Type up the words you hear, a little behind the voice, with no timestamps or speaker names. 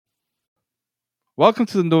Welcome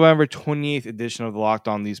to the November 28th edition of the Locked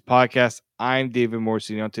On Leafs podcast. I'm David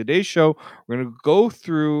Morrissey. On today's show, we're going to go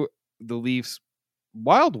through the Leafs'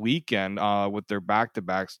 wild weekend with their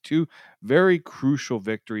back-to-backs, two very crucial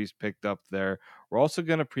victories picked up there. We're also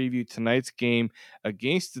going to preview tonight's game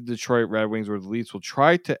against the Detroit Red Wings, where the Leafs will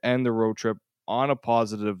try to end the road trip on a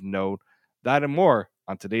positive note. That and more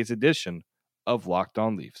on today's edition of Locked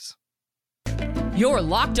On Leafs. You're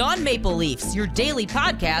Locked On Maple Leafs, your daily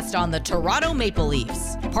podcast on the Toronto Maple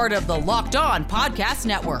Leafs. Part of the Locked On Podcast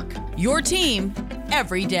Network, your team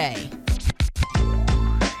every day.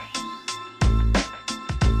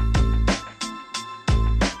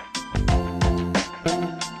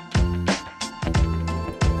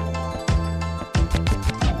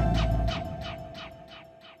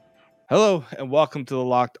 Hello, and welcome to the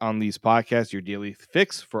Locked On Leafs podcast, your daily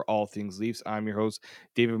fix for all things Leafs. I'm your host,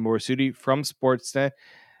 David Morrissey from Sportsnet.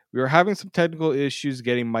 We are having some technical issues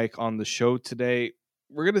getting Mike on the show today.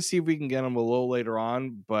 We're going to see if we can get him a little later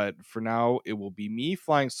on, but for now, it will be me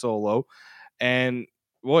flying solo. And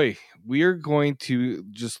boy, we are going to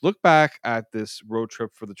just look back at this road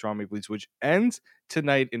trip for the Toronto Maple Leafs, which ends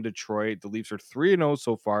tonight in Detroit. The Leafs are 3-0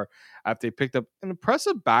 so far after they picked up an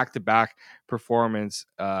impressive back-to-back performance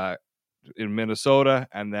in Minnesota,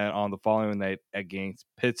 and then on the following night against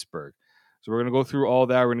Pittsburgh. So we're going to go through all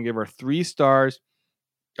that. We're going to give our 3 stars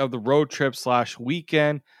of the road trip /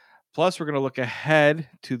 weekend. Plus, we're going to look ahead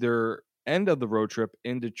to their end of the road trip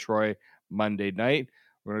in Detroit Monday night.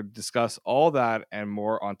 We're going to discuss all that and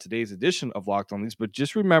more on today's edition of Locked On Leafs. But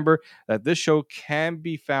just remember that this show can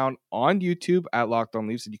be found on YouTube at Locked On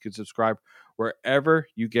Leafs, and you can subscribe wherever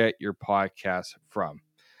you get your podcasts from.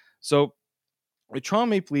 So the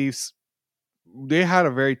Toronto Maple Leafs, they had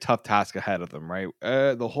a very tough task ahead of them, right?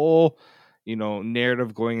 The whole,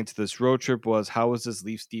 narrative going into this road trip was, how is this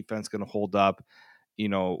Leafs defense going to hold up,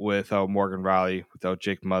 without Morgan Rielly, without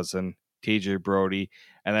Jake Muzzin, TJ Brody,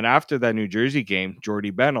 and then after that New Jersey game,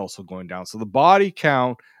 Jordy Ben also going down. So the body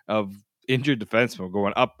count of injured defensemen were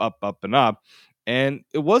going up, up, up, and up. And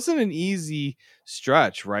it wasn't an easy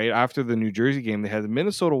stretch, right? After the New Jersey game, they had the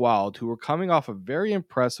Minnesota Wild, who were coming off a very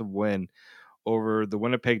impressive win over the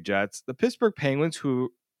Winnipeg Jets, the Pittsburgh Penguins,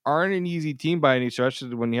 who aren't an easy team by any stretch.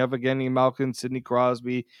 When you have Evgeny Malkin, Sidney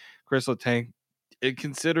Crosby, Chris Letang, and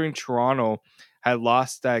considering Toronto had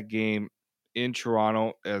lost that game in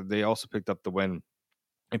Toronto, they also picked up the win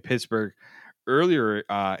in Pittsburgh earlier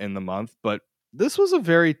in the month. But this was a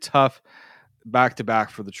very tough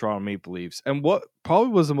back-to-back for the Toronto Maple Leafs. And what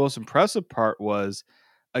probably was the most impressive part was,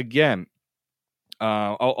 again,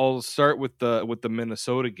 I'll start with the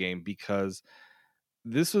Minnesota game, because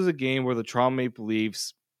this was a game where the Toronto Maple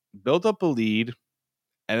Leafs built up a lead,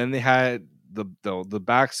 and then they had the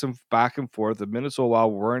back and forth. The Minnesota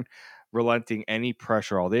Wild weren't relenting any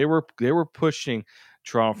pressure. All they were pushing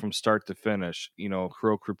Toronto from start to finish.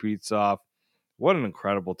 Kirill Kaprizov, what an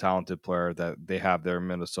incredible talented player that they have there in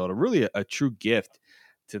Minnesota. Really a true gift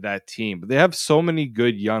to that team. But they have so many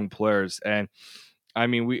good young players, and I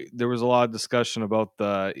mean, there was a lot of discussion about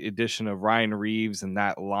the addition of Ryan Reeves and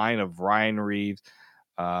that line of Ryan Reeves,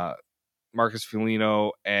 Marcus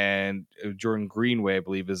Foligno, and Jordan Greenway, I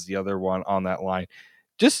believe, is the other one on that line.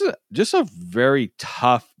 Just a very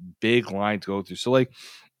tough, big line to go through. So,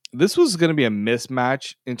 this was going to be a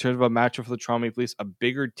mismatch in terms of a matchup for the Toronto Maple Leafs, a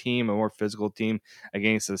bigger team, a more physical team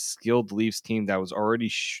against a skilled Leafs team that was already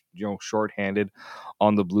shorthanded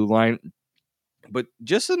on the blue line. But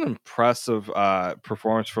just an impressive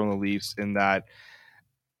performance from the Leafs in that.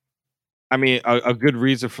 I mean, a good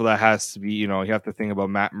reason for that has to be, you have to think about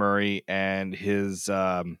Matt Murray and his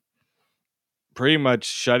pretty much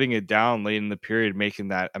shutting it down late in the period, making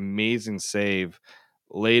that amazing save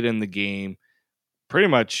late in the game. Pretty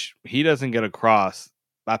much, he doesn't get across,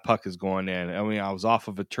 that puck is going in. I mean, I was off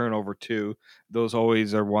of a turnover too. Those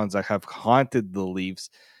always are ones that have haunted the Leafs.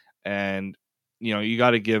 And, you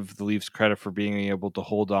got to give the Leafs credit for being able to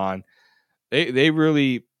hold on. They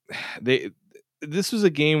really, this was a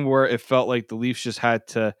game where it felt like the Leafs just had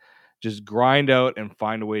to just grind out and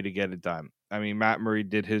find a way to get it done. I mean, Matt Murray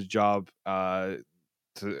did his job on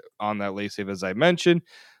that late save, as I mentioned.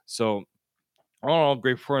 So, all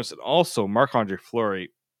great performance. And also, Marc-Andre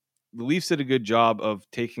Fleury, the Leafs did a good job of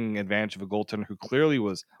taking advantage of a goaltender who clearly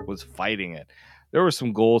was fighting it. There were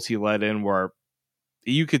some goals he let in where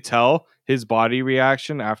you could tell his body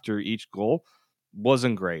reaction after each goal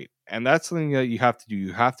wasn't great. And that's something that you have to do.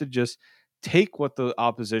 You have to just take what the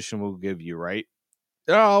opposition will give you, right?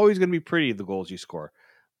 They're not always going to be pretty, the goals you score.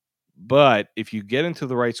 But if you get into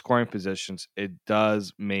the right scoring positions, it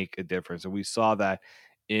does make a difference. And we saw that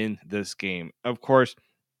in this game. Of course,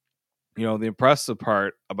 The impressive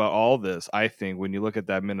part about all this, I think, when you look at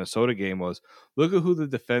that Minnesota game was look at who the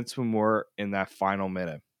defensemen were in that final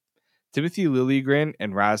minute. Timothy Liljegren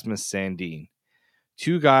and Rasmus Sandin.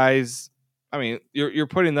 Two guys, I mean, you're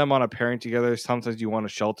putting them on a pairing together. Sometimes you want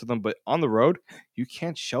to shelter them, but on the road, you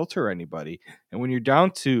can't shelter anybody. And when you're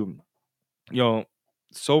down to,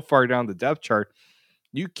 so far down the depth chart,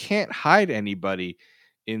 you can't hide anybody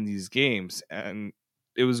in these games. And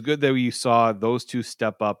it was good that we saw those two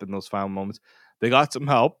step up in those final moments. They got some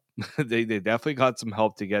help. they definitely got some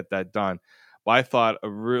help to get that done. But I thought a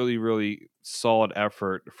really, really solid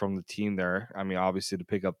effort from the team there. I mean, obviously to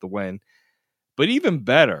pick up the win. But even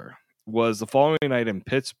better was the following night in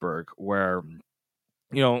Pittsburgh, where,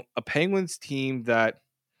 a Penguins team that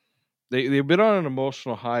they've been on an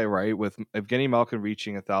emotional high, right? With Evgeny Malkin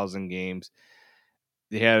reaching 1,000 games.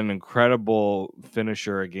 They had an incredible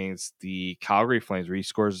finisher against the Calgary Flames where he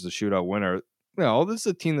scores the shootout winner. This is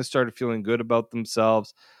a team that started feeling good about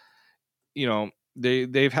themselves.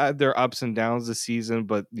 They've had their ups and downs this season,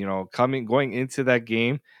 but going into that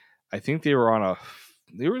game, I think they were on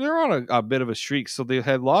a bit of a streak. So they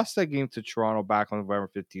had lost that game to Toronto back on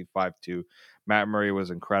November 15th, 5-2. Matt Murray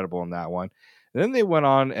was incredible in that one. And then they went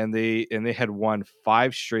on and they had won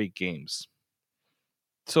 5 straight games.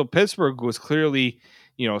 So Pittsburgh was clearly,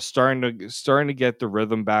 starting to get the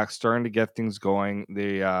rhythm back, starting to get things going.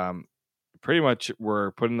 They pretty much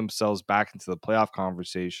were putting themselves back into the playoff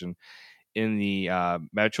conversation in the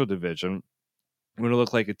Metro Division. When it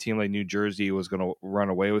looked like a team like New Jersey was going to run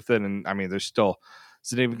away with it. And I mean, there's still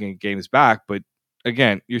significant games back, but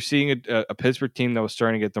again, you're seeing a Pittsburgh team that was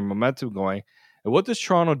starting to get their momentum going. And what does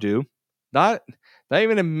Toronto do? Not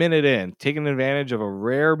even a minute in, taking advantage of a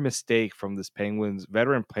rare mistake from this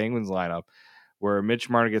veteran Penguins lineup, where Mitch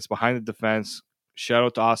Marner gets behind the defense. Shout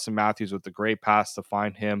out to Austin Matthews with the great pass to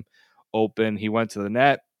find him open. He went to the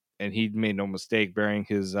net, and he made no mistake bearing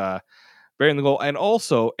the goal, and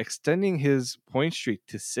also extending his point streak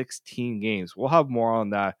to 16 games. We'll have more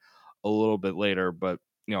on that a little bit later, but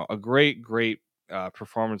a great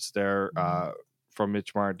performance there from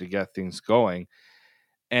Mitch Marner to get things going.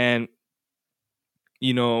 And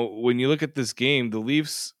when you look at this game, the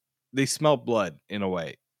Leafs, they smelled blood in a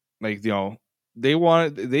way. Like, they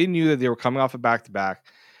knew that they were coming off a back-to-back.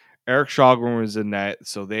 Eric Sjögren was in net,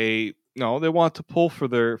 so they want to pull for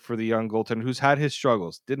the young goaltender who's had his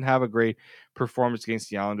struggles. Didn't have a great performance against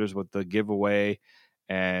the Islanders with the giveaway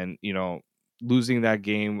and, losing that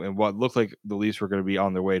game and what looked like the Leafs were going to be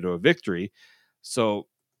on their way to a victory. So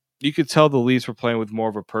you could tell the Leafs were playing with more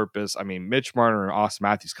of a purpose. I mean, Mitch Marner and Austin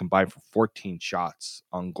Matthews combined for 14 shots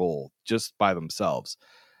on goal just by themselves.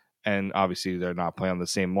 And obviously they're not playing on the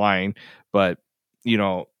same line, but,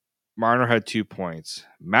 Marner had 2 points.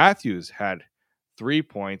 Matthews had 3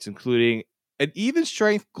 points, including an even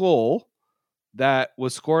strength goal that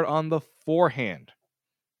was scored on the forehand.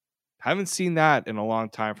 Haven't seen that in a long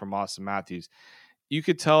time from Austin Matthews. You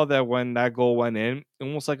could tell that when that goal went in,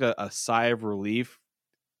 almost like a sigh of relief.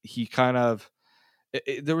 He kind of,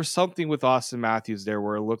 there was something with Austin Matthews there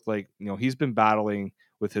where it looked like, he's been battling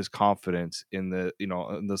with his confidence in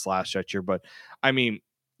this last stretch here. But I mean,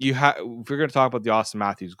 if you're going to talk about the Austin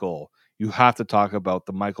Matthews goal, you have to talk about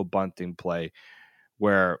the Michael Bunting play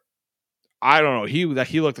where, I don't know, he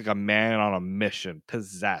looked like a man on a mission,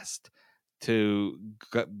 possessed to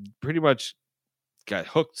pretty much get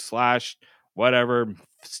hooked, slashed, whatever,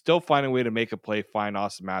 still find a way to make a play, find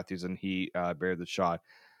Austin Matthews, and he bared the shot.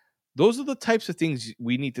 Those are the types of things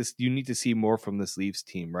you need to see more from this Leafs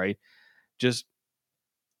team, right? Just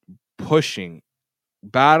pushing,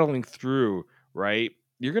 battling through, right?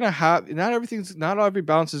 You're going to have, not every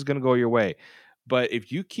bounce is going to go your way. But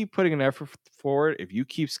if you keep putting an effort forward, if you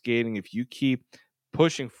keep skating, if you keep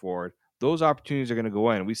pushing forward, those opportunities are going to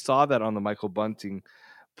go in. We saw that on the Michael Bunting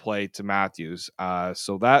play to Matthews.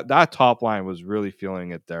 So that top line was really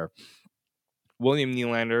feeling it there. William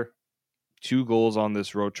Nylander, 2 goals on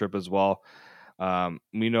this road trip as well.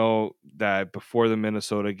 We know that before the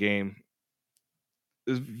Minnesota game,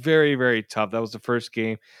 it was very, very tough. That was the first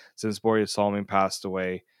game since Borje Salming passed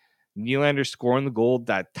away. Nylander scoring the goal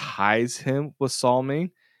that ties him with Salming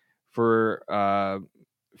for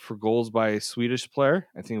goals by a Swedish player.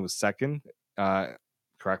 I think it was second.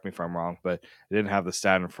 Correct me if I'm wrong, but I didn't have the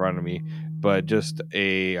stat in front of me. But just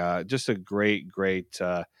a great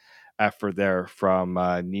effort there from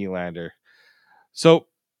Nylander. So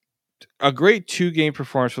a great 2-game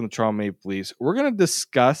performance from the Toronto Maple Leafs. We're going to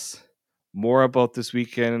discuss more about this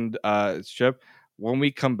weekend trip when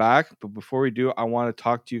we come back. But before we do, I want to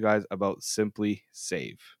talk to you guys about Simply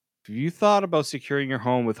Save. If you thought about securing your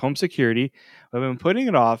home with home security, but have been putting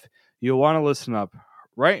it off, you'll want to listen up.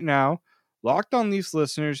 Right now, Locked On Leafs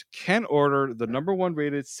listeners can order the #1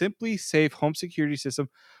 rated Simply Safe home security system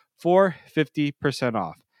for 50%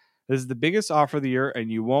 off. This is the biggest offer of the year,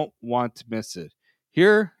 and you won't want to miss it.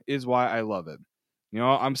 Here is why I love it.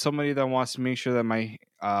 I'm somebody that wants to make sure that my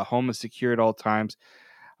home is secure at all times.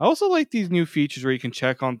 I also like these new features where you can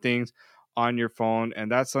check on things on your phone,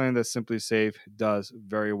 and that's something that Simply Safe does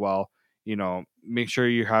very well. Make sure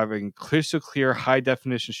you're having crystal clear, high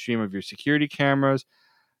definition stream of your security cameras.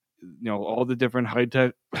 All the different high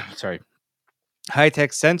tech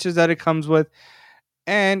sensors that it comes with.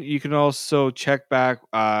 And you can also check back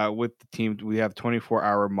with the team. We have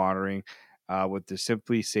 24-hour monitoring with the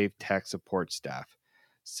Simply Safe tech support staff.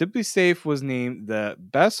 Simply Safe was named the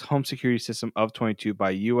best home security system of 22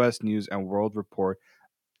 by U.S. News and World Report.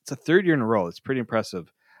 It's a third year in a row. It's pretty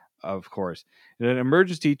impressive, of course. In an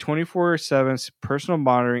emergency, 24/7 personal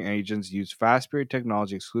monitoring agents use fast-period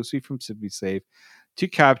technology exclusively from Simply Safe to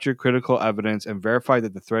capture critical evidence and verify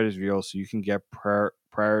that the threat is real so you can get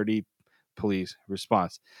priority police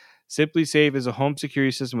response. Simply Safe is a home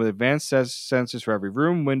security system with advanced sensors for every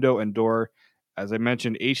room, window, and door. As I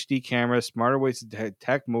mentioned, HD cameras, smarter ways to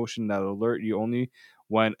detect motion that alert you only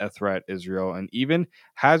when a threat is real, and even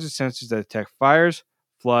hazard sensors that detect fires,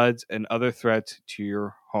 floods, and other threats to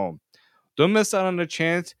your home. Don't miss out on the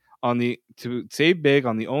chance to save big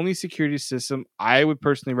on the only security system I would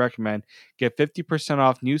personally recommend. Get 50%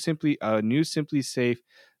 off new Simply Safe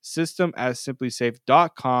system at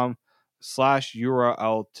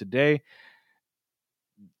simplysafe.com/URL today.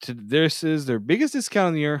 This is their biggest discount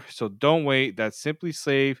of the year, so don't wait. That's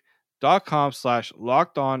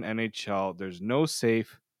simplysafe.com/LockedOnNHL. There's no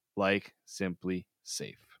safe like Simply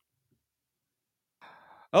Safe.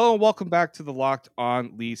 Hello and welcome back to the Locked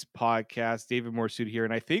On Leafs podcast. David Morsuit here,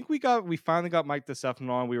 and I think we finally got Mike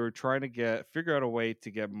DeStefano on. We were trying to figure out a way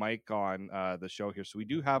to get Mike on the show here, so we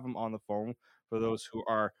do have him on the phone. For those who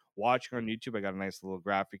are watching on YouTube, I got a nice little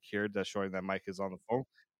graphic here that's showing that Mike is on the phone.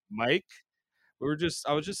 Mike, I was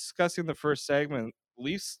just discussing the first segment.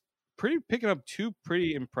 Leafs picking up two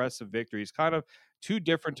pretty impressive victories, kind of two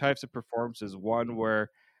different types of performances. One where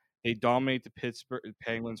they dominate the Pittsburgh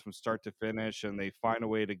Penguins from start to finish, and they find a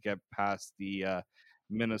way to get past the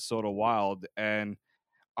Minnesota Wild. And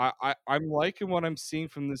I'm liking what I'm seeing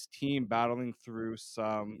from this team battling through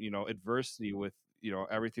some adversity with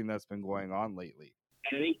everything that's been going on lately.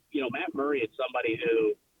 And I think Matt Murray is somebody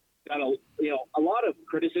who got a lot of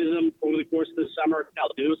criticism over the course of the summer. Cal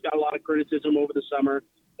Dubas got a lot of criticism over the summer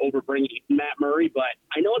over bringing Matt Murray, but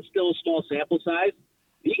I know it's still a small sample size.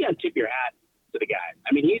 You got to tip your hat to the guy.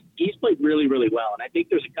 I mean, he's played really, really well, and I think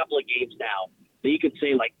there's a couple of games now that you could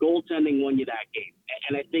say like goaltending won you that game.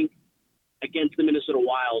 And I think against the Minnesota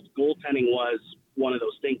Wild, goaltending was one of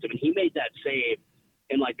those things. I mean, he made that save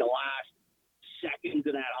in like the last seconds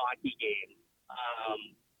of that hockey game.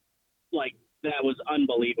 That was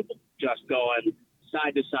unbelievable. Just going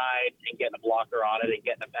side to side and getting a blocker on it and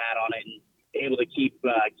getting a pad on it and able to keep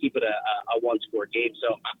it a one-score game.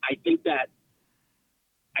 So I think that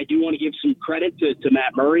I do want to give some credit to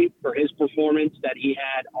Matt Murray for his performance that he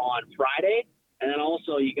had on Friday. And then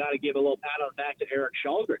also you got to give a little pat on the back to Erik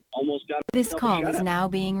Källgren. Almost got This call is now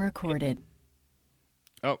being recorded.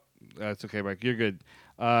 Oh, that's okay, Mike. You're good.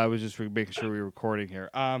 I was just making sure we were recording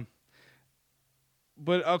here.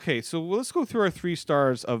 But okay, so let's go through our 3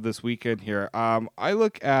 stars of this weekend here. I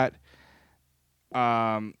look at,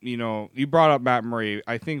 you brought up Matt Murray.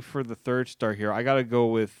 I think for the 3rd star here, I got to go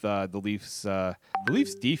with the Leafs. The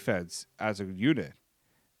Leafs defense as a unit,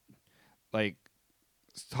 like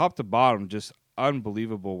top to bottom, just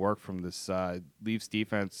unbelievable work from this Leafs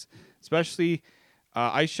defense. Especially,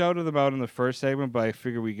 I shouted them out in the first segment, but I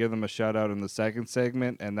figure we give them a shout out in the second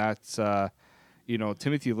segment, and that's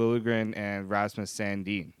Timothy Liljegren and Rasmus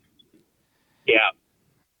Sandin. Yeah.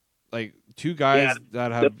 Like 2 guys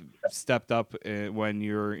that have stepped up when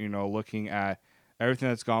you're, looking at everything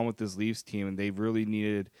that's gone with this Leafs team, and they've really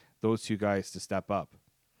needed those 2 guys to step up.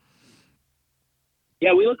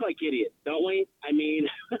 Yeah, we look like idiots, don't we? I mean,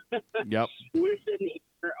 yep. We're sitting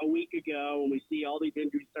here a week ago and we see all these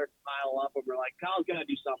injuries start to pile up, and we're like, Kyle's got to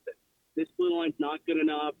do something. This blue line's not good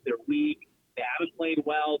enough. They're weak. They haven't played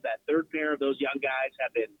well. That third pair of those young guys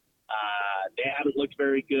they haven't looked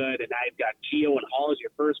very good. And now you've got Gio and Hall as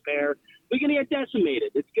your first pair. They're going to get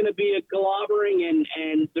decimated. It's going to be a clobbering,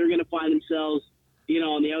 and they're going to find themselves,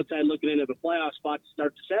 on the outside looking into the playoff spot to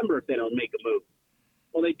start December if they don't make a move.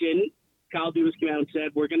 Well, they didn't. Kyle Dubas came out and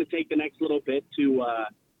said, we're going to take the next little bit to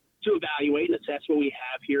evaluate and assess what we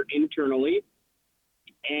have here internally.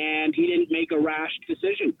 And he didn't make a rash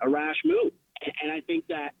decision, a rash move. And I think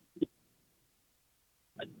that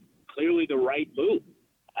clearly the right move.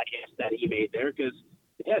 I guess, that he made there because,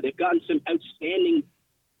 yeah, they've gotten some outstanding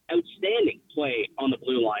play on the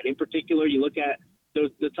blue line. In particular, you look at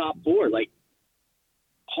the top four, like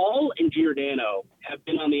Hall and Giordano have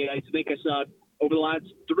been on the ice. I think I saw over the last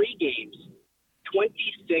 3 games,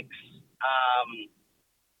 26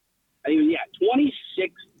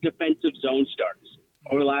 26 defensive zone starts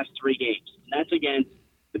over the last 3 games. And that's against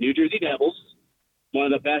the New Jersey Devils, one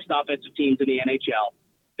of the best offensive teams in the NHL,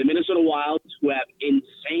 the Minnesota Wild, who have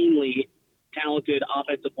insanely talented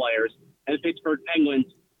offensive players, and the Pittsburgh Penguins,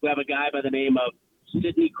 who have a guy by the name of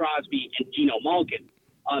Sidney Crosby and Geno Malkin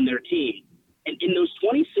on their team. And in those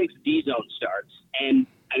 26 D-zone starts, and,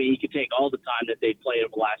 I mean, you could take all the time that they've played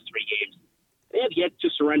over the last 3 games, they have yet to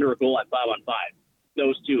surrender a goal at 5-on-5,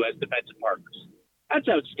 those two as defensive partners. That's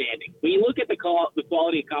outstanding. When you look at the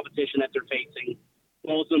quality of competition that they're facing,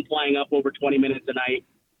 both of them playing up over 20 minutes a night,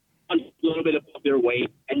 a little bit above their weight,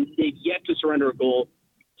 and they've yet to surrender a goal.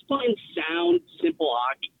 It's playing sound, simple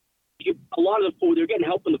hockey. A lot of the forwards, they're getting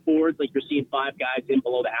help from the forwards, like you're seeing 5 guys in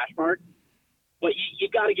below the hash mark. But you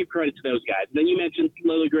got to give credit to those guys. And then you mentioned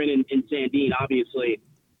Liljegren and Sandin, obviously.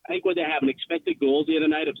 I think what they have an expected goals the other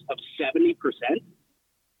night of 70%.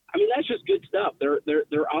 I mean, that's just good stuff. They're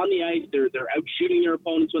on the ice. They're out shooting their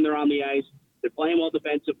opponents when they're on the ice. They're playing well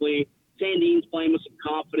defensively. Sandin's playing with some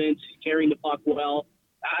confidence. He's carrying the puck well.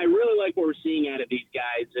 I really like what we're seeing out of these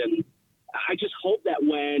guys, and I just hope that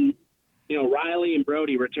when Riley and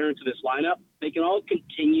Brody return to this lineup, they can all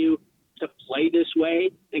continue to play this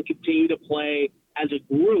way and continue to play as a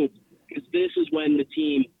group, because this is when the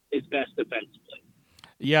team is best defensively.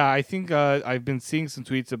 Yeah, I think I've been seeing some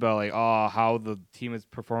tweets about how the team is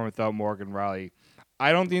performing without Morgan Riley.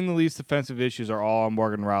 I don't think the Leafs' defensive issues are all on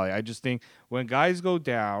Morgan Riley. I just think when guys go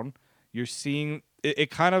down, you're seeing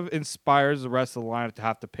it kind of inspires the rest of the lineup to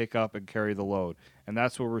have to pick up and carry the load, and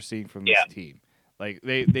that's what we're seeing from this team. Like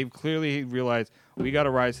they've clearly realized we got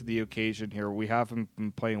to rise to the occasion here. We haven't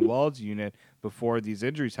been playing well as a unit before these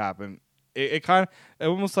injuries happen. It kind of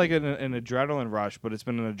almost like an adrenaline rush, but it's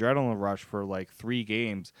been an adrenaline rush for like 3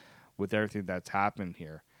 games with everything that's happened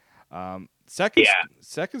here.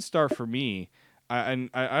 Second star for me,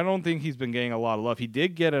 I don't think he's been getting a lot of love. He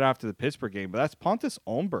did get it after the Pittsburgh game, but that's Pontus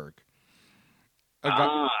Holmberg.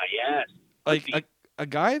 Yes. Like a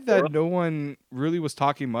guy that no one really was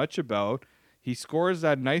talking much about. He scores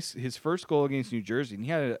his first goal against New Jersey, and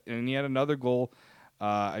he had another goal.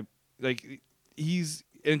 And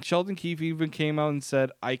Sheldon Keefe even came out and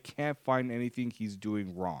said, "I can't find anything he's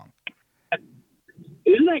doing wrong."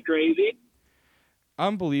 Isn't that crazy?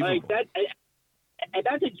 Unbelievable. Like that, and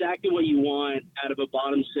that's exactly what you want out of a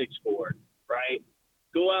bottom 6 forward, right?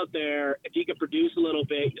 Go out there. If you can produce a little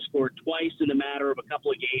bit, you score twice in the matter of a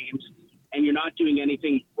couple of games, and you're not doing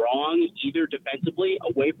anything wrong either defensively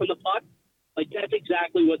away from the puck. Like, that's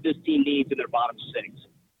exactly what this team needs in their bottom 6.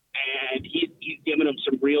 And he's giving them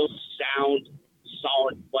some real sound,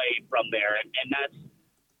 solid play from there. And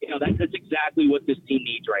that's exactly what this team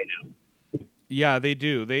needs right now. Yeah, they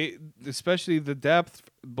do. They, especially the depth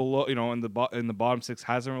below, in the bottom 6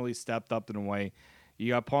 hasn't really stepped up in a way. You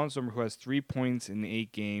got Ponson, who has 3 points in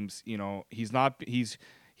 8 games. He's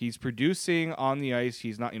producing on the ice.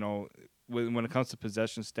 He's not, when it comes to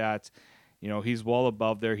possession stats, he's well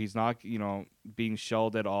above there. He's not, being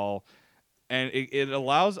shelled at all. And it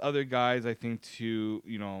allows other guys, I think, to,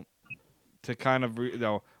 to kind of,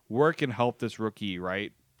 work and help this rookie,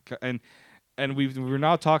 right? And we're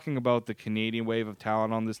now talking about the Canadian wave of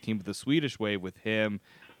talent on this team, but the Swedish wave with him,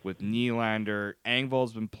 with Nylander.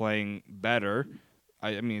 Engvall's been playing better.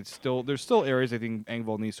 I mean, there's still areas I think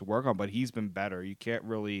Engvall needs to work on, but he's been better. You can't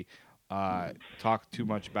really talk too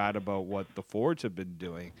much bad about what the forwards have been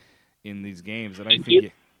doing in these games. And I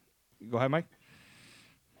think, go ahead, Mike.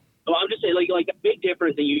 Well, I'm just saying, like a big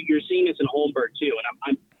difference, and you're seeing this in Holmberg too.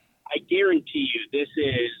 And I guarantee you, this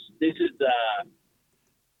is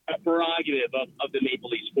a prerogative of the Maple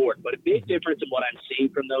Leafs forward. But a big difference in what I'm seeing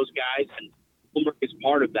from those guys, and Holmberg is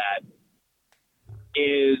part of that,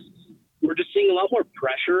 is we're just seeing a lot more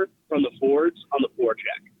pressure from the forwards on the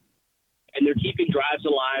forecheck. And they're keeping drives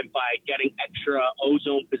alive by getting extra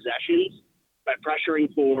ozone possessions, by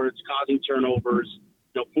pressuring forwards, causing turnovers,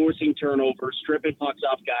 forcing turnovers, stripping pucks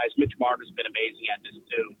off guys. Mitch Marner's been amazing at this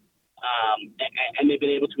too. And they've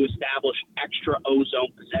been able to establish extra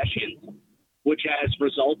ozone possessions, which has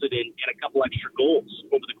resulted in a couple extra goals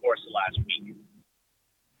over the course of the last week.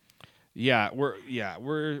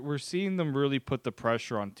 We're seeing them really put the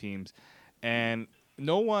pressure on teams, and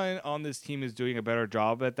no one on this team is doing a better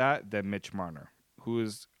job at that than Mitch Marner, who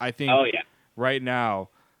is, I think, right now,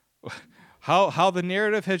 how the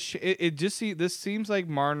narrative has this seems like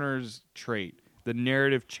Marner's trait. the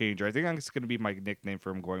narrative changer. I think that's going to be my nickname for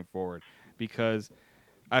him going forward, because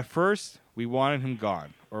at first we wanted him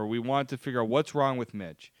gone, or we wanted to figure out what's wrong with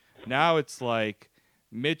Mitch. Now it's like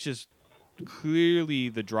Mitch is clearly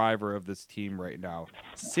the driver of this team right now.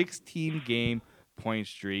 16-game point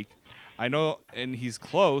streak. I know, and he's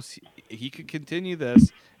close. He could continue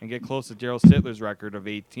this and get close to Daryl Sittler's record of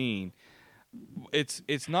 18.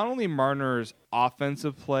 It's not only Marner's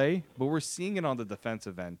offensive play, but we're seeing it on the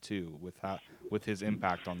defensive end too, with his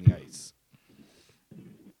impact on the ice.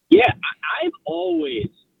 Yeah, I've always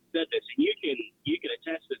said this, and you can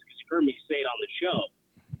attest to this because you've heard me say it on the show.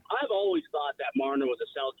 I've always thought that Marner was a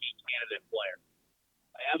Selke candidate player.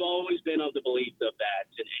 I've always been of the belief of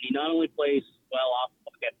that, and he not only plays well off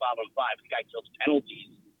at 5-on-5, the guy kills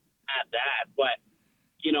penalties at that, but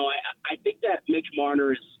I think that Mitch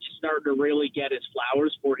Marner is starting to really get his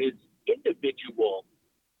flowers for his individual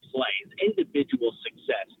play, his individual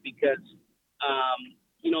success. Because,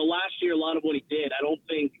 last year, a lot of what he did, I don't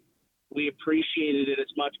think we appreciated it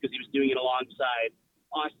as much because he was doing it alongside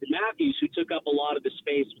Austin Matthews, who took up a lot of the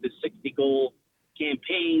space with his 60-goal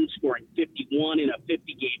campaign, scoring 51 in a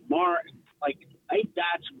 50-game mark. Like, I think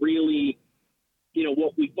that's really,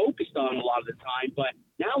 what we focused on a lot of the time. But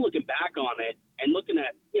now looking back on it and looking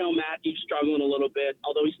at, Matthews struggling a little bit,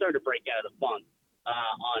 although he started to break out of the funk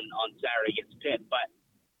on Saturday against Pitt. But,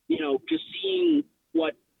 just seeing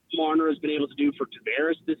what Marner has been able to do for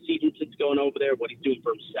Tavares this season since going over there, what he's doing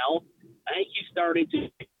for himself, I think he's starting to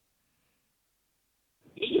 –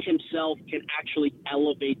 he himself can actually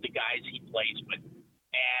elevate the guys he plays with.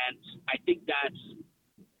 And I think that's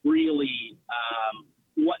really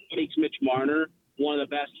what makes Mitch Marner one of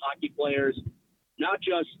the best hockey players, not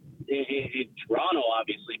just in Toronto,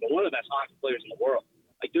 obviously, but one of the best hockey players in the world.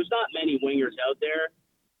 Like, there's not many wingers out there,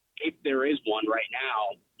 if there is one right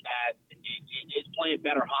now, that is playing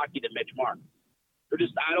better hockey than Mitch Marner.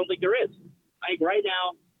 I don't think there is. I think right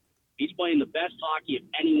now he's playing the best hockey of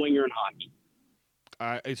any winger in hockey.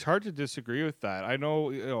 It's hard to disagree with that. I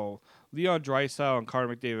know, Leon Draisaitl and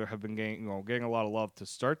Connor McDavid have been getting a lot of love to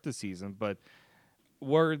start the season, but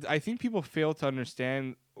where I think people fail to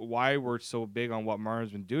understand why we're so big on what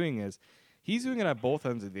Marner's been doing is he's doing it at both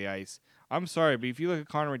ends of the ice. I'm sorry, but if you look at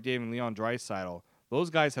Connor McDavid and Leon Draisaitl, those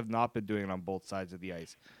guys have not been doing it on both sides of the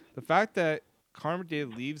ice. The fact that Connor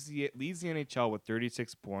McDavid leads the NHL with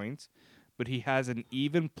 36 points, but he has an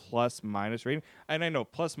even plus-minus rating. And I know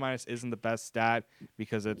plus-minus isn't the best stat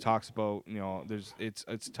because it talks about,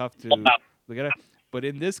 it's tough to look at it. But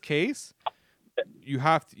in this case, you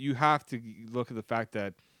have to look at the fact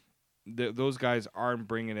that those guys aren't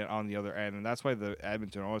bringing it on the other end, and that's why the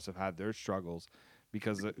Edmonton Oilers have had their struggles,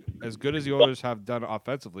 because as good as the Oilers have done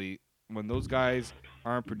offensively, when those guys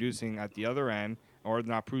aren't producing at the other end or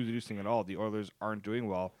not producing at all, the Oilers aren't doing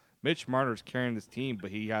well. Mitch Marner's carrying this team,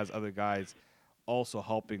 but he has other guys also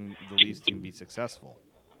helping the Leafs team be successful.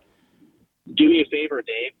 Do me a favor,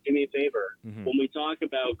 Dave. Do me a favor. Mm-hmm. When we talk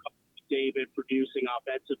about David producing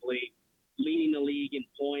offensively, leading the league in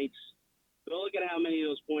points, go look at how many of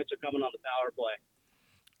those points are coming on the power play.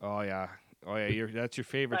 Oh yeah. That's your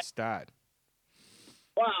favorite stat.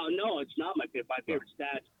 Wow, no, it's not my favorite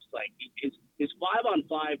stat. It's like his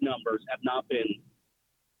 5-on-5 numbers have not been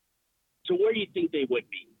to where you think they would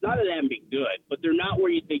be. Not that they haven't been good, but they're not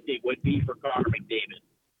where you think they would be for Connor McDavid.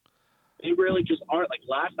 They really just aren't. Like,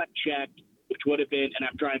 last I checked, which would have been, and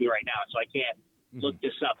I'm driving right now, so I can't look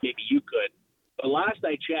this up. Maybe you could. But last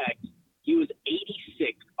I checked, he was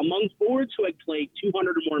 86. Among forwards who had played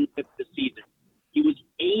 200 or more minutes this season, he was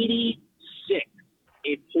 86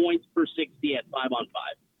 in points per 60 at 5-on-5.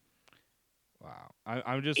 Wow.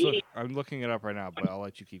 I'm looking it up right now, but I'll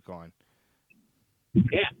let you keep going.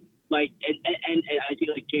 Yeah. Like, and I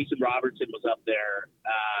think, like, Jason Robertson was up there.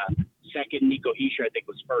 Second, Nico Hischier, I think,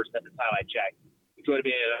 was first at the time I checked. Which would have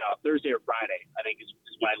been Thursday or Friday, I think, is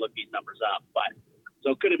when I looked these numbers up. But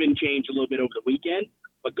so it could have been changed a little bit over the weekend.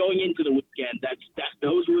 But going into the weekend,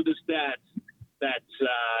 those were the stats that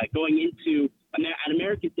going into an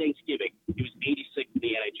American Thanksgiving, he was 86 in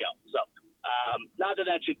the NHL. So not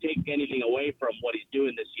that should take anything away from what he's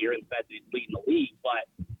doing this year and the fact that he's leading the league, but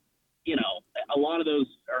a lot of those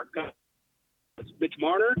are Mitch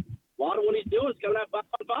Marner. A lot of what he's doing is coming out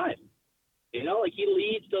 5-on-5. Like, he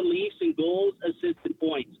leads the Leafs in goals, assists, and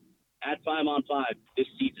points at 5-on-5 this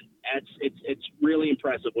season. It's really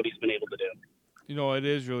impressive what he's been able to do. It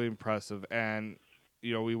is really impressive, and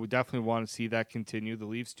we would definitely want to see that continue. The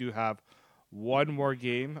Leafs do have one more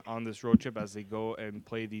game on this road trip as they go and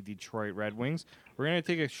play the Detroit Red Wings. We're going to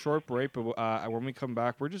take a short break, but when we come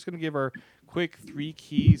back, we're just going to give our quick 3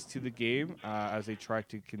 keys to the game as they try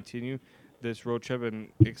to continue this road trip and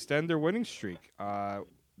extend their winning streak.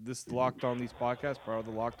 This Locked On Leafs podcast, part of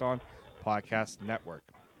the Locked On Podcast Network.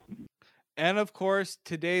 And of course,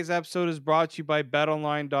 today's episode is brought to you by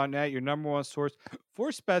BetOnline.net, your number one source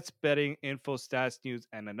for sports betting info, stats, news,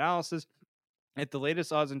 and analysis. At the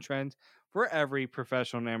latest odds and trends for every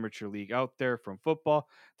professional and amateur league out there, from football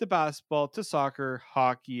to basketball to soccer,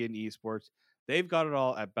 hockey, and esports. They've got it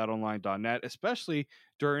all at betonline.net, especially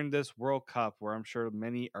during this World Cup, where I'm sure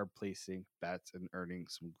many are placing bets and earning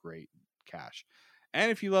some great cash. And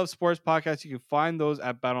if you love sports podcasts, you can find those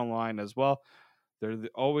at BetOnline as well. They're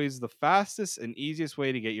always the fastest and easiest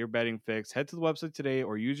way to get your betting fix. Head to the website today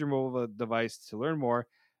or use your mobile device to learn more.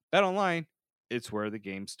 BetOnline, it's where the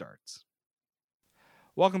game starts.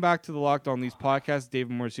 Welcome back to the Locked On Leafs podcast.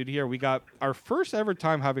 David Morisuti here. We got our first ever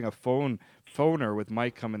time having a phoner with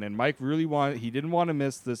Mike coming in. Mike he didn't want to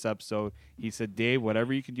miss this episode. He said, Dave,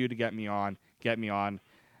 whatever you can do to get me on, get me on.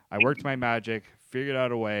 I worked my magic, figured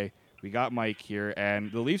out a way. We got Mike here,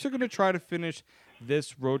 and the Leafs are going to try to finish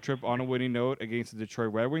this road trip on a winning note against the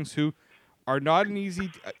Detroit Red Wings, who are not an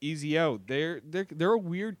easy out. They're a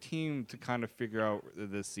weird team to kind of figure out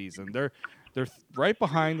this season. They're right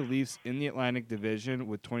behind the Leafs in the Atlantic Division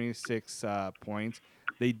with 26 points.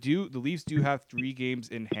 The Leafs do have 3 games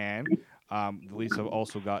in hand. The Leafs have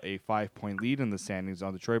also got a 5-point lead in the standings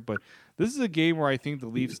on Detroit. But this is a game where I think the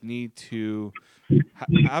Leafs need to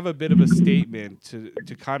have a bit of a statement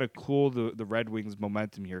to kind of cool the Red Wings'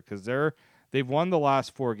 momentum here, because they've won the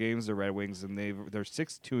last 4 games, the Red Wings, and they're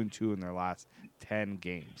 6-2-2 in their last 10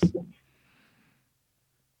 games.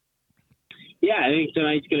 Yeah, I think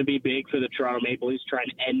tonight's going to be big for the Toronto Maple Leafs, trying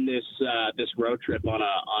to end this road trip on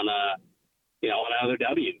another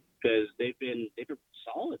W, because they've been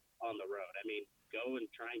solid on the road. I mean, go and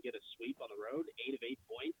try and get a sweep on the road, 8 of 8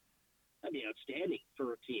 points. That'd be outstanding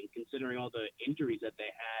for a team, considering all the injuries that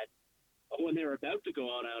they had when they were about to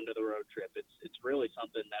go on onto the road trip. It's really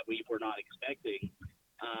something that we were not expecting.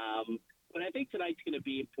 But I think tonight's going to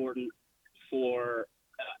be important for,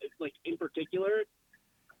 in particular,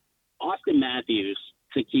 Austin Matthews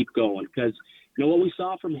to keep going, because what we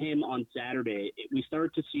saw from him on Saturday, we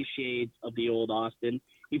started to see shades of the old Austin.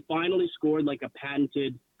 He finally scored like a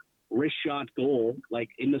patented wrist shot goal, like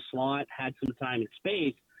in the slot, had some time and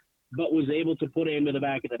space, but was able to put it into the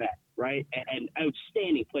back of the net, right? And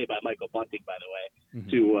outstanding play by Michael Bunting, by the way,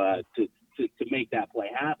 to make that play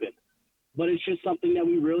happen. But it's just something that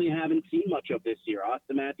we really haven't seen much of this year.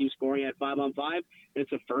 Austin Matthews scoring at 5-on-5. And it's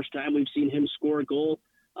the first time we've seen him score a goal,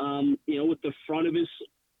 with the front of his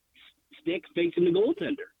stick facing the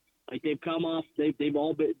goaltender. Like, they've come off, they've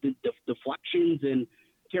all been deflections, and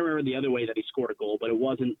I can't remember the other way that he scored a goal, but it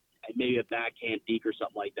wasn't maybe a backhand deke or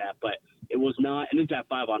something like that. But it was not, and it's at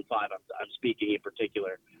 5-on-5. I'm speaking in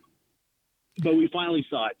particular. But we finally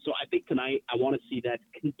saw it. So I think tonight I want to see that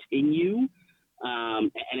continue.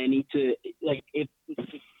 And I need to, if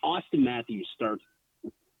Austin Matthews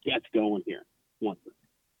gets going here,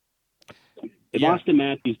 if Austin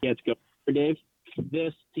Matthews gets going, Dave,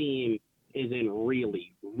 this team is in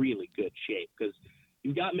really, really good shape, because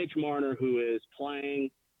you've got Mitch Marner, who is playing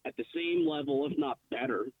at the same level, if not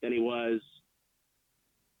better, than he was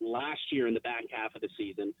last year in the back half of the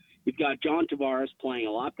season. You've got John Tavares playing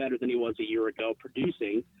a lot better than he was a year ago,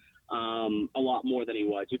 producing a lot more than he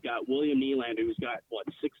was. You've got William Nylander, who's got,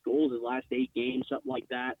 6 goals in his last 8 games, something like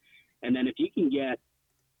that. And then if you can get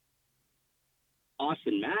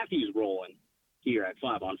Austin Matthews rolling here at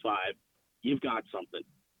 5-on-5, you've got something.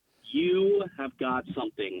 You have got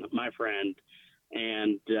something, my friend.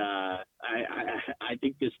 And I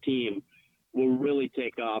think this team will really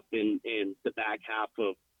take off in the back half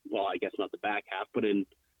of, I guess not the back half, but in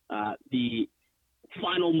the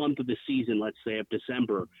final month of the season, let's say of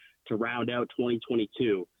December, to round out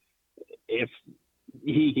 2022. If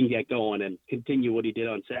he can get going and continue what he did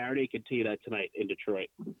on Saturday, continue that tonight in Detroit.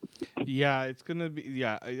 Yeah, it's going to be,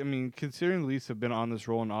 I mean, considering the Leafs have been on this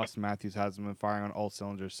roll and Austin Matthews hasn't been firing on all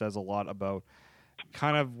cylinders, says a lot about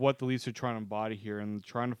kind of what the Leafs are trying to embody here and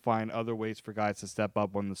trying to find other ways for guys to step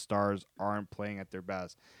up when the stars aren't playing at their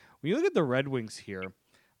best. When you look at the Red Wings here,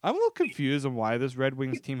 I'm a little confused on why this Red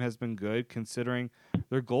Wings team has been good, considering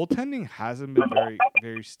their goaltending hasn't been very,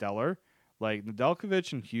 very stellar. Like,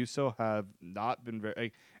 Nedeljkovic and Husso have not been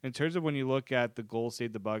very, in terms of when you look at the goals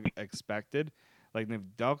saved above expected, like,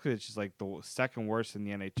 Nedeljkovic is like the second worst in the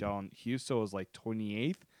NHL, and Husso is like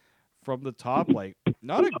 28th from the top. Like,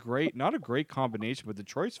 not a great combination, but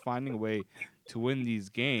Detroit's finding a way to win these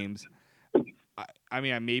games. I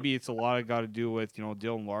mean, maybe it's a lot got to do with,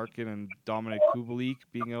 Dylan Larkin and Dominic Kubalik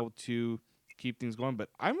being able to keep things going, but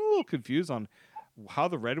I'm a little confused on how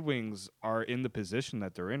the Red Wings are in the position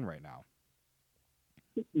that they're in right now.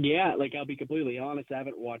 Yeah, like I'll be completely honest, I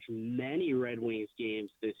haven't watched many Red Wings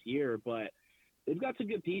games this year, but they've got some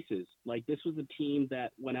good pieces. Like this was a team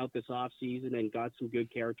that went out this offseason and got some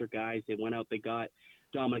good character guys. They went out, they got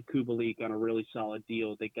Dominic Kubalik on a really solid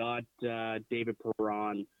deal. They got David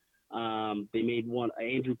Perron. They made one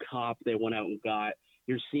Andrew Kopp. They went out and got.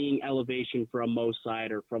 You're seeing elevation from Mo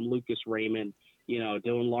Sider, from Lucas Raymond. You know,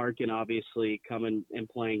 Dylan Larkin obviously coming and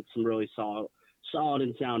playing some really solid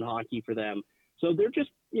and sound hockey for them. So they're just,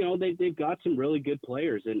 you know, they've got some really good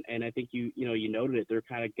players, and I think you noted it. They're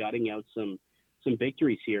kind of gutting out some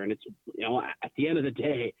victories here, and it's, you know, at the end of the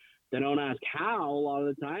day, they don't ask how a lot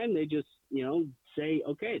of the time. They just, you know, say,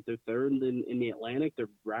 okay, they're third in the Atlantic. They're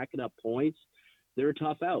racking up points. They're a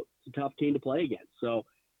tough out. It's a tough team to play against. So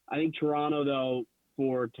I think Toronto, though,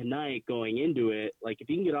 for tonight going into it, like if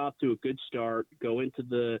you can get off to a good start, go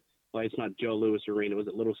into well, it's not Joe Louis Arena. Was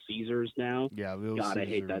it Little Caesars now? Yeah, Little God, Caesars I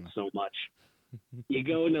hate Arena. that so much. You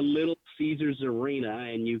go into Little Caesars Arena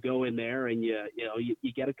and you go in there and you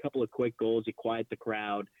get a couple of quick goals, you quiet the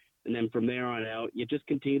crowd, and then from there on out, you just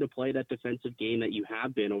continue to play that defensive game that you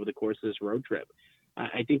have been over the course of this road trip.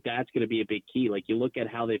 I think that's going to be a big key. Like you look at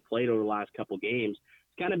how they've played over the last couple of games,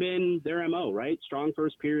 it's kind of been their MO, right? Strong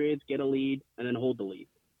first periods, get a lead, and then hold the lead.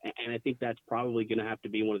 And I think that's probably going to have to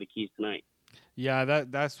be one of the keys tonight. Yeah,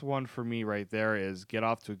 that's one for me right there is get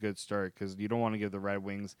off to a good start because you don't want to give the Red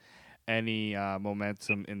Wings any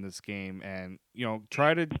momentum in this game. And, you know,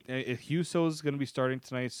 try to – Husso is going to be starting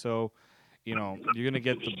tonight, so, you know, you're going to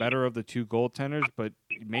get the better of the two goaltenders, but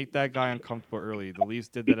make that guy uncomfortable early. The Leafs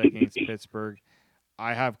did that against Pittsburgh.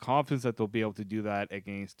 I have confidence that they'll be able to do that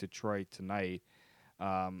against Detroit tonight.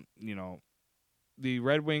 You know, the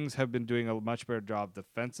Red Wings have been doing a much better job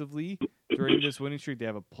defensively during this winning streak. They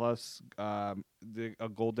have a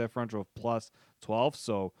goal differential of plus 12.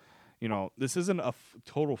 So, you know, this isn't a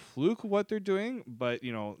total fluke what they're doing, but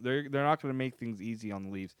you know they're not going to make things easy on the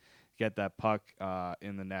Leafs. Get that puck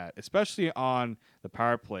in the net, especially on the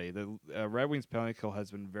power play. The Red Wings penalty kill has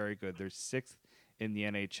been very good. They're 6th in the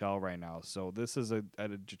NHL right now. So this is a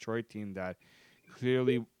Detroit team that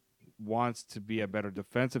clearly wants to be a better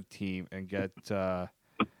defensive team and get,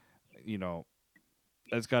 you know,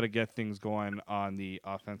 has got to get things going on the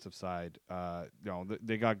offensive side. You know,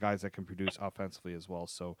 they got guys that can produce offensively as well.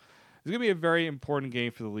 So it's going to be a very important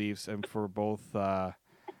game for the Leafs and for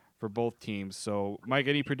both teams. So, Mike,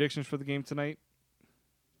 any predictions for the game tonight?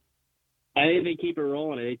 I think they keep it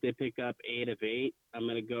rolling. I think they pick up 8 of 8. I'm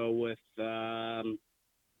going to go with 4-2.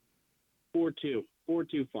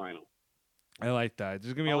 4-2 final. I like that.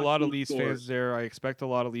 There's going to be a lot of Leafs fans there. I expect a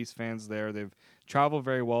lot of Leafs fans there. They've traveled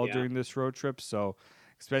very well during this road trip, so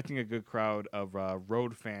expecting a good crowd of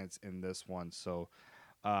road fans in this one. So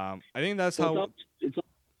I think that's how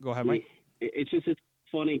 – go ahead, Mike. It's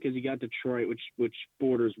funny because you got Detroit, which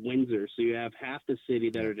borders Windsor, so you have half the city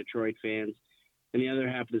that are Detroit fans and the other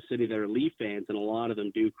half of the city that are Leaf fans, and a lot of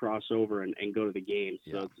them do cross over and go to the games.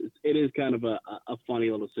 So it is kind of a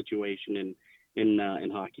funny little situation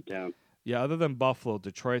in Hockey Town. Yeah, other than Buffalo,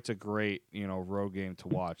 Detroit's a great, you know, road game to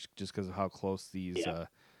watch just because of how close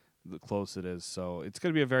close it is. So it's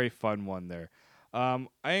going to be a very fun one there. I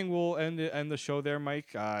think we'll end the show there,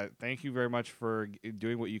 Mike. Thank you very much for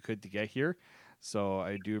doing what you could to get here. So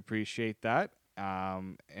I do appreciate that.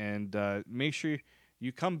 And make sure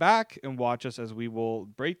you come back and watch us as we will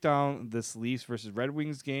break down this Leafs versus Red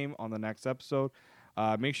Wings game on the next episode.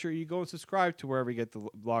 Make sure you go and subscribe to wherever you get the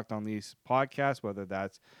Locked On Leafs podcast, whether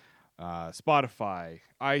that's Spotify,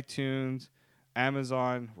 iTunes,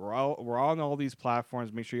 Amazon. We're on all these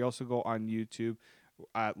platforms. Make sure you also go on YouTube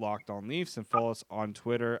at Locked On Leafs and follow us on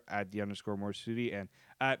Twitter at @the_Morsuti and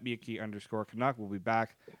at Miyaki_Canuck. We'll be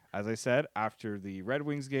back, as I said, after the Red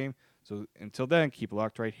Wings game. So until then, keep it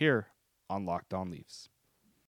locked right here on Locked On Leafs.